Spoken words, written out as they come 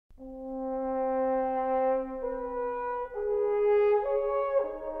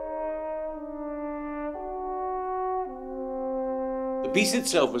piece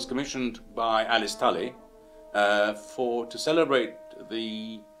itself was commissioned by Alice Tully to celebrate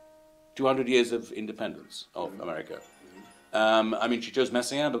the 200 years of independence of America. I mean, she chose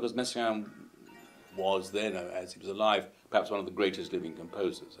Messiaen because Messiaen was then, as he was alive, perhaps one of the greatest living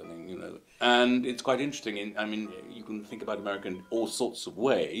composers. I mean, you know, and it's quite interesting. I mean, you can think about America in all sorts of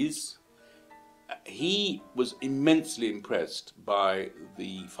ways. He was immensely impressed by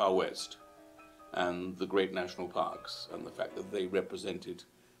the Far West and the great national parks and the fact that they represented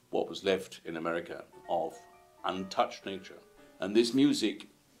what was left in America of untouched nature. And this music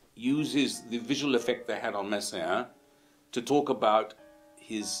uses the visual effect they had on Messiaen to talk about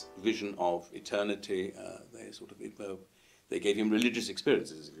his vision of eternity. They gave him religious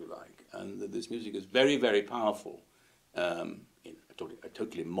experiences, if you like, and this music is very, very powerful in a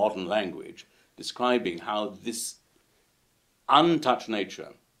totally modern language, describing how this untouched nature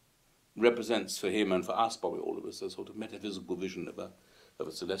represents for him and for us, probably all of us, a sort of metaphysical vision of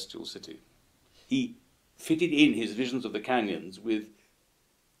a celestial city. He fitted in his visions of the canyons with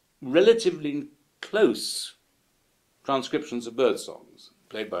relatively close transcriptions of bird songs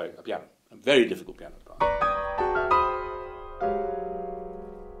played by a piano, a very difficult piano part.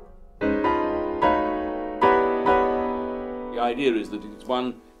 The idea is that it's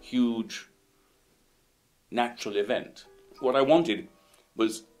one huge natural event. What I wanted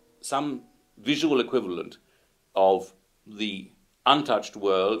was some visual equivalent of the untouched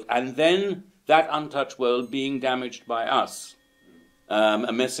world, and then that untouched world being damaged by us. And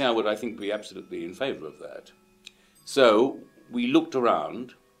Messiaen would, I think, be absolutely in favour of that. So we looked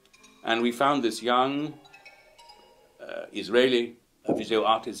around and we found this young Israeli visual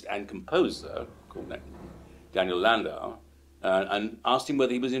artist and composer called Daniel Landau, and asked him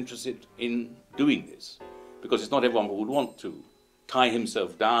whether he was interested in doing this, because it's not everyone who would want to tie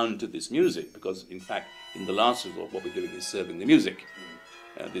himself down to this music, because in fact in the last resort what we're doing is serving the music,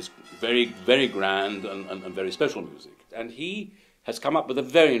 this very, very grand and very special music. And he has come up with a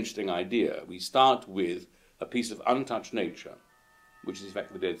very interesting idea. We start with a piece of untouched nature, which is in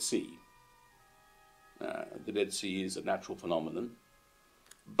fact the Dead Sea. The Dead Sea is a natural phenomenon,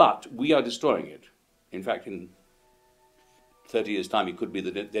 but we are destroying it. In fact, in 30 years' time, it could be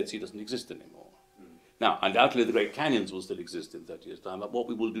the Dead Sea doesn't exist anymore. Now, undoubtedly, the Great Canyons will still exist in 30 years' time, but what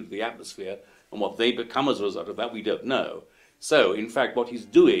we will do to the atmosphere and what they become as a result of that, we don't know. So, in fact, what he's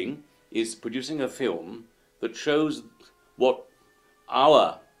doing is producing a film that shows what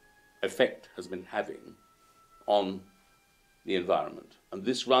our effect has been having on the environment. And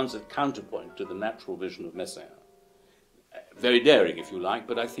this runs at counterpoint to the natural vision of Messiaen. Very daring, if you like,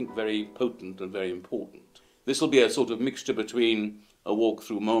 but I think very potent and very important. This will be a sort of mixture between a walk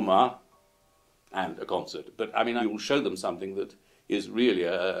through MoMA and a concert. But, I mean, I will show them something that is really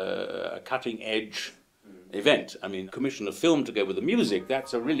a cutting-edge event. I mean, commission a film to go with the music,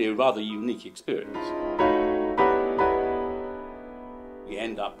 that's a really rather unique experience. We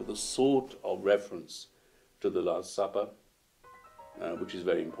end up with a sort of reference to the Last Supper, which is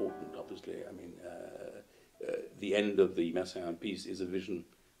very important, obviously. I mean, the end of the Messiaen piece is a vision,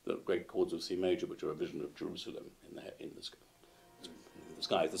 the great chords of C major, which are a vision of Jerusalem in the sky. The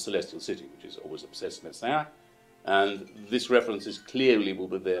sky is the celestial city, which is always obsessed Messiaen, and this reference is clearly, will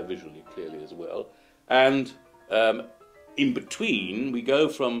be there visually clearly as well. And in between, we go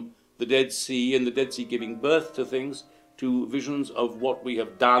from the Dead Sea and the Dead Sea giving birth to things, to visions of what we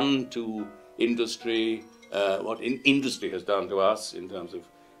have done to industry, what industry has done to us in terms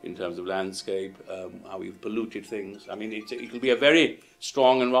of landscape, how we've polluted things. I mean, it will be a very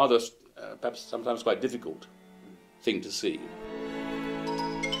strong and rather, perhaps sometimes quite difficult thing to see.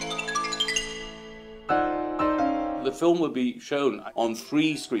 The film will be shown on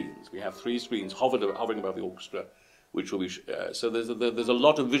 3 screens. We have 3 screens hovering above the orchestra, which will be so there's a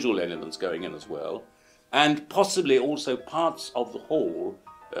lot of visual elements going in as well, and possibly also parts of the hall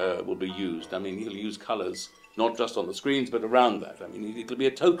will be used. I mean, he'll use colours not just on the screens but around that. I mean, it'll be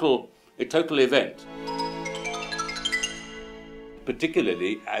a total event.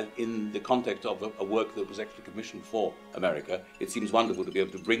 Particularly in the context of a work that was actually commissioned for America, it seems wonderful to be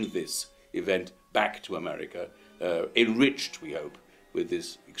able to bring this event back to America, enriched, we hope, with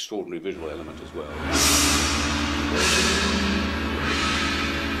this extraordinary visual element as well.